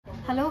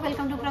Hello,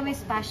 welcome to promise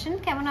fashion.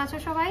 কেমন আছো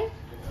সবাই?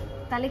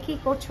 তাহলে কি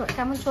করছো,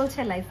 কেমন চলছে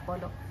লাইফ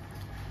বলো?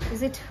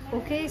 ইজ ইট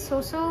ওকে, সো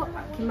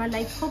কিংবা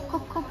লাইফ খুব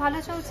খুব খুব ভালো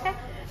চলছে?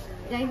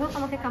 যাই হোক,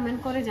 আমাকে কমেন্ট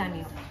করে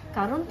জানিও,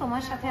 কারণ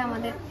তোমার সাথে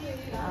আমাদের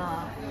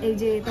এই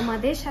যে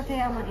তোমাদের সাথে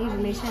আমার এই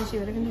রিলেশনশিপ,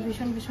 এটা কিন্তু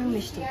ভীষণ ভীষণ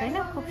মিষ্টি, তাই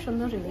না? খুব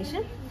সুন্দর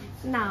রিলেশন।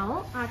 নাও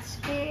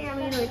আজকে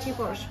আমি রয়েছি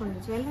পরশমণি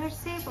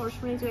জুয়েলার্সে।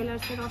 পরশমণি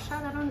জুয়েলার্সের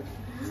অসাধারণ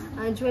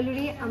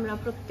জুয়েলারি আমরা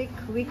প্রত্যেক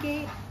উইকে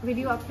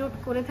ভিডিও আপলোড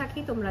করে থাকি,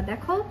 তোমরা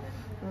দেখো।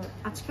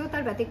 আজকেও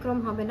তার ব্যতিক্রম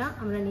হবে না।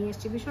 আমরা নিয়ে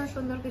এসেছি ভীষণ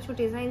সুন্দর কিছু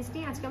ডিজাইনস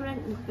নিয়ে। আজকে আমরা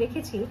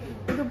রেখেছি,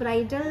 কিন্তু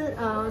ব্রাইডাল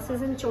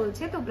সিজন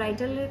চলছে, তো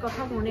ব্রাইডালের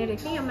কথা মনে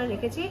রেখেই আমরা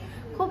রেখেছি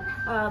খুব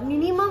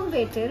মিনিমাম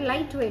ওয়েটের,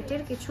 লাইট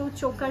ওয়েটের কিছু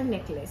চোকার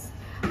নেকলেস।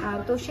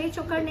 তো সেই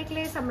চোকার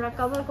নেকলেস আমরা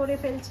কভার করে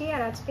ফেলছি।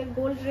 আর আজকের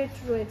গোল্ড রেট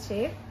রয়েছে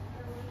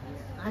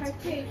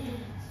আজকে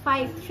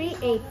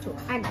 5382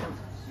 একদম।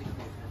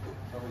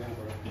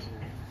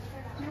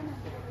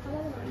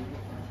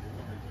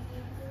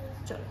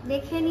 চলো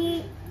দেখে নি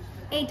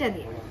এইটা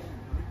দিয়ে।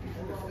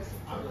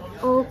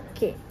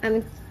 ওকে, আমি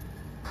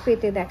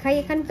পেতে দেখাই।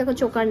 এখানে দেখো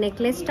চোকার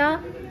নেকলেসটা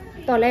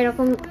তলায়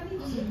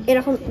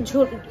এরকম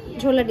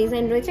ঝোলা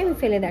ডিজাইন রয়েছে, আমি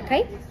ফেলে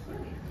দেখাই।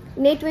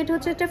 নেট ওয়েট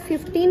হচ্ছে এটা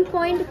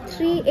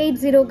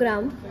 15.380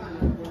 গ্রাম,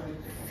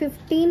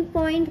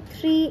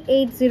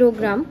 15.380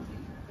 গ্রাম,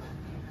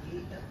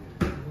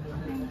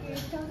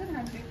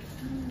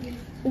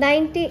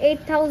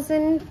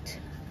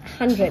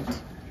 98,100।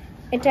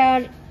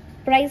 এটার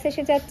প্রাইস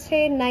এসে যাচ্ছে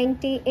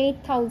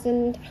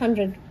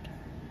 98,100,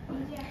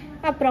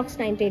 অ্যাপ্রক্স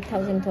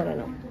 98,000 ধরে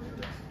নাও।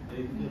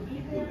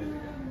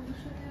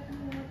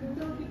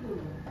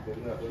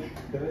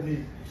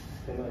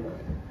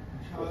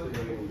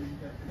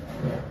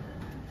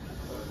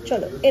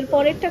 চলো এর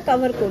পরেরটা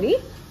কভার করি,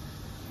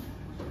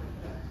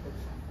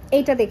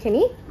 এইটা দেখে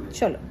নি।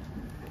 চলো,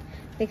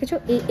 দেখেছো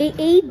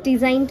এই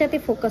ডিজাইনটাতে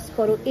ফোকাস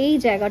করো, এই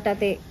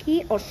জায়গাটাতে কি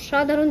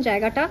অসাধারণ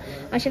জায়গাটা।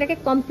 আর সেটাকে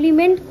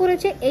কমপ্লিমেন্ট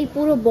করেছে এই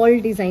পুরো বল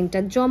ডিজাইনটা,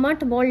 জমাট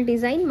বল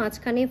ডিজাইন,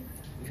 মাঝখানে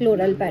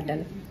ফ্লোরাল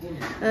প্যাটার্ন।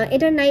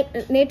 এটার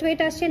নেট ওয়েট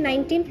আসছে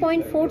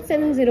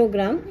 19.470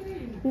 গ্রাম,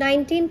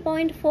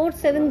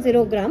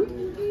 19.470 গ্রাম,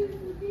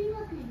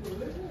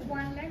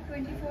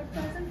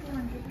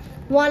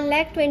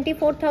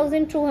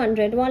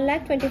 1,24,200,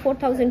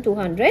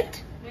 1,24,200।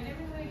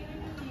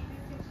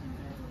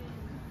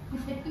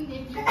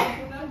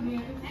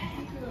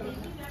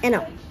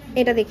 এনাও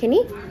এটা দেখে নি।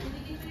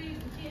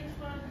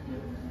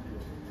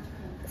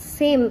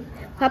 সেম,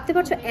 ভাবতে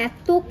পারছো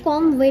এত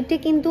কম ওয়েটে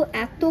কিন্তু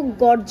এত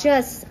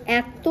গর্জাস,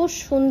 এত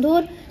সুন্দর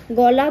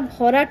গলা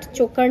ভরাট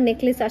চোকার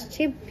নেকলেস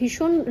আসছে,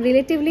 ভীষণ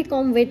রিলেটিভলি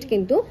কম ওয়েট।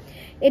 কিন্তু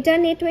এটা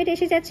নেট ওয়েট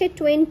এসে যাচ্ছে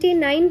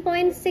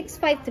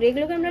 29.653।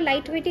 এগুলোকে আমরা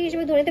লাইট ওয়েট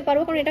হিসেবে ধরে নিতে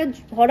পারবো, কারণ এটা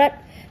ভরাট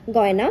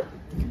গয়না।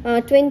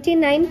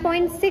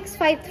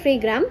 29.653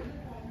 গ্রাম,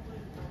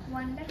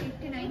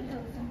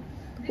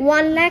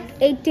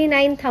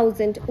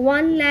 1,89,000,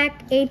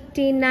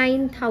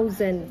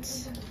 1,89,000।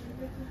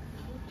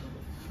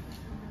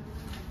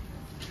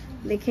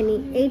 দেখে নি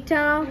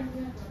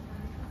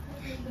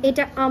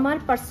এটা আমার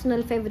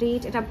পার্সোনাল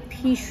ফেভারিট। এটা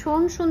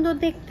ভীষণ সুন্দর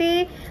দেখতে,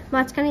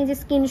 মাঝখানে যে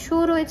স্কিন শো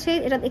রয়েছে,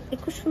 এটা দেখতে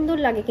খুব সুন্দর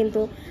লাগে।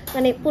 কিন্তু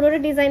মানে পুরোটা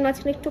ডিজাইন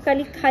মাঝখানে একটু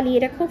খালি,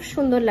 এটা খুব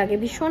সুন্দর লাগে,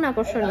 ভীষণ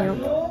আকর্ষণীয়।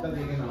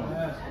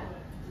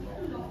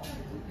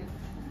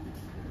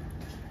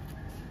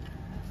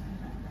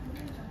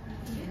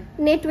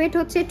 নেট ওয়েট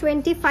হচ্ছে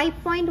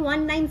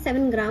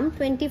 25.197 গ্রাম,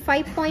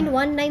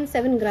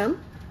 25.197 গ্রাম,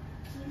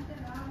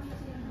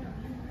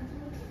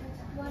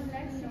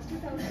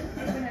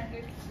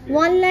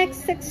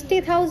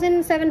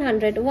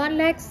 1,60,700,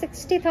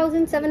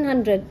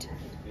 1,60,700।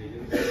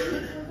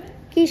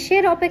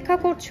 কিসের অপেক্ষা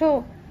করছো?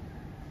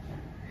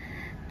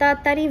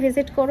 তাড়াতাড়ি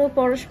ভিজিট করো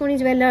পরশমণি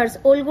jewellers.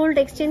 Old gold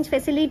exchange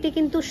facility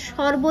কিন্তু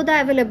সর্বদা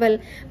অ্যাভেলেবেল।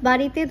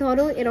 বাড়িতে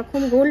ধরো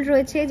এরকম গোল্ড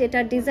রয়েছে যেটা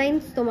ডিজাইন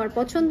তোমার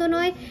পছন্দ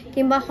নয়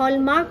কিংবা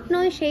হলমার্ক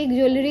নয়, সেই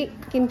জুয়েলারি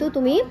কিন্তু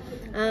তুমি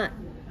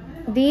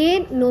দিয়ে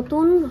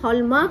নতুন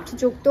হলমার্ক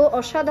যুক্ত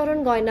অসাধারণ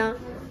গয়না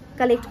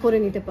কালেক্ট করে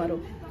নিতে পারো।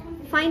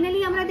 ফাইনালি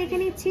আমরা দেখে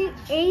নিচ্ছি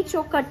এই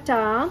চোকারটা।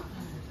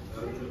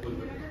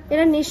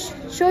 এরা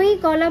নিশ্চয়ই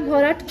গলা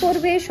ভরাট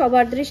করবে,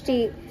 সবার দৃষ্টি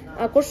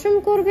আকর্ষণ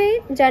করবে।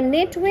 যার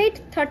নেট ওয়েট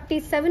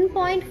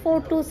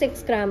 37.426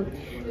 গ্রাম,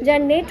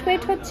 যার নেট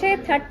ওয়েট হচ্ছে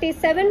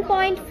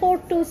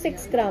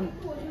 37.426 গ্রাম,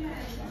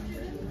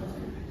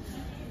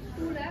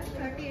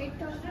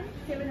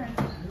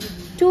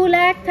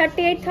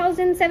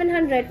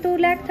 2,38,700,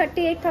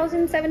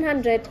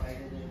 2,38,700।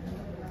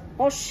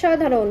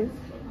 অসাধারণ।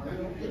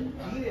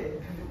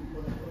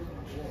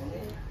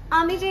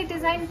 আমি যে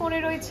ডিজাইন পরে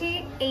রয়েছি,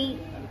 এই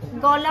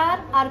গলার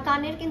আর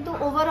কানের কিন্তু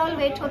ওভারঅল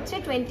ওয়েট হচ্ছে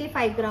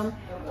 25 গ্রাম,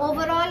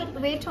 ওভারঅল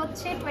ওয়েট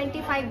হচ্ছে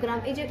 25 গ্রাম।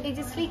 এই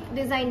যে স্লিক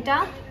ডিজাইনটা,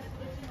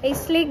 এই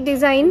স্লিক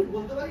ডিজাইন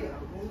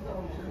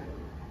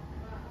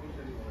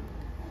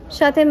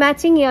সাথে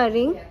ম্যাচিং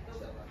ইয়াররিং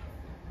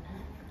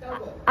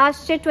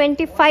আসছে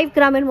 25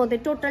 গ্রামের মধ্যে,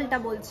 টোটালটা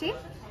বলছি,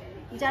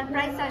 যার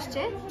প্রাইস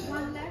আসছে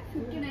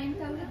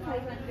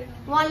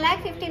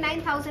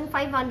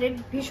 1,59,500।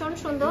 ভীষণ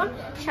সুন্দর,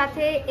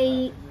 সাথে এই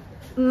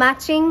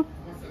matching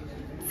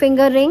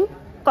finger ring,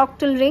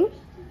 cocktail ring,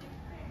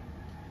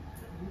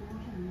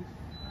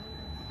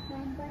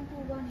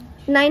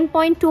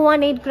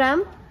 9.218 gram,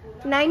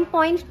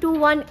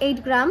 9.218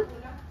 gram,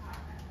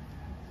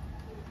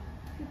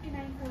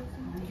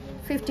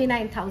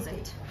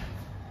 59,000.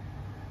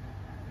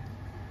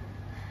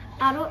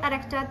 আরও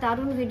আরেকটা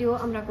দারুণ ভিডিও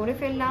আমরা করে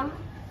ফেললাম।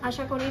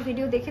 আশা করি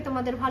ভিডিও দেখে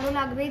তোমাদের ভালো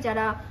লাগবে।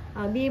 যারা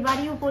বিয়ে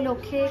বাড়ি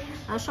উপলক্ষে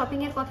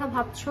শপিংয়ের কথা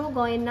ভাবছো,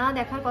 গয়না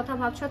দেখার কথা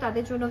ভাবছো,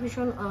 তাদের জন্য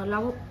ভীষণ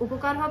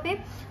উপকার হবে।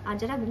 আর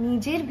যারা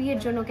নিজের বিয়ের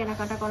জন্য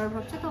কেনাকাটা করার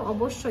ভাবছো, তো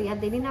অবশ্যই আর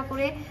দেরি না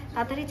করে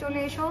তাড়াতাড়ি চলে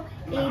এসো,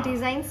 এই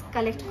ডিজাইনস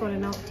কালেক্ট করে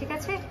নাও, ঠিক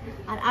আছে?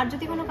 আর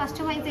যদি কোনো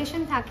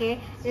কাস্টমাইজেশন থাকে,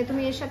 যে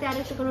তুমি এর সাথে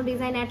আরেকটু কোনো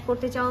ডিজাইন অ্যাড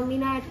করতে চাও,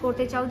 মিনা অ্যাড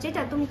করতে চাও,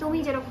 যেটা তুমি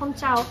যেরকম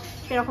চাও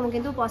সেরকম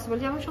কিন্তু পসিবল।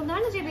 যেমন সুন্দর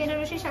হয় না যে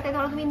বেনারসির সাথে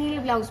ধরো তুমি নীল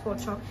ব্লাউজ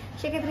পরছো,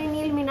 সেক্ষেত্রে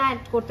নীল মিনা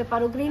অ্যাড করতে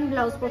পারো, গ্রিন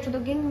ব্লাউজ পরছো তো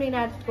গ্রিন মিনা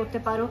অ্যাড করতে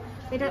পারো।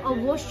 এটা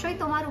অবশ্যই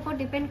তোমার উপর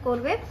ডিপেন্ড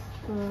করবে।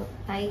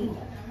 তাই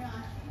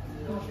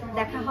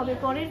দেখা হবে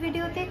পরের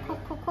ভিডিওতে। খুব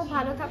খুব খুব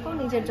ভালো থাকো,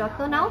 নিজের যত্ন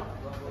নাও।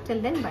 Till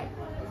then by.